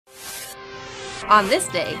On this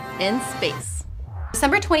day in space.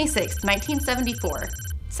 December 26, 1974,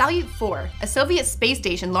 Salyut 4, a Soviet space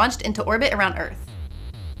station, launched into orbit around Earth.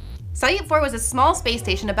 Salyut 4 was a small space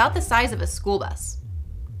station about the size of a school bus.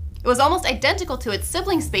 It was almost identical to its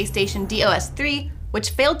sibling space station DOS-3,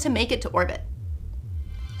 which failed to make it to orbit.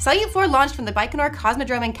 Salyut 4 launched from the Baikonur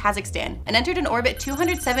Cosmodrome in Kazakhstan and entered an orbit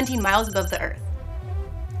 217 miles above the Earth.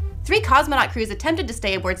 3 cosmonaut crews attempted to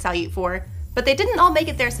stay aboard Salyut 4, but they didn't all make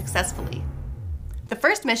it there successfully. The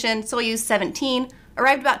first mission, Soyuz 17,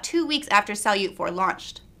 arrived about 2 weeks after Salyut 4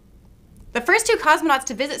 launched. The first 2 cosmonauts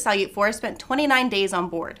to visit Salyut 4 spent 29 days on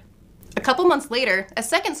board. A couple months later, a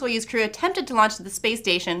second Soyuz crew attempted to launch to the space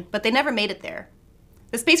station, but they never made it there.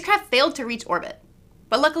 The spacecraft failed to reach orbit,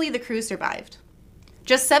 but luckily the crew survived.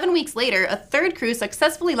 Just 7 weeks later, a third crew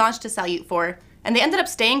successfully launched to Salyut 4, and they ended up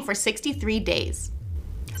staying for 63 days.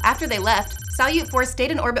 After they left, Salyut 4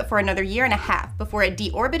 stayed in orbit for another year and a half before it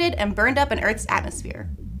deorbited and burned up in Earth's atmosphere.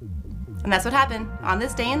 And that's what happened on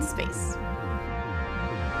this day in space.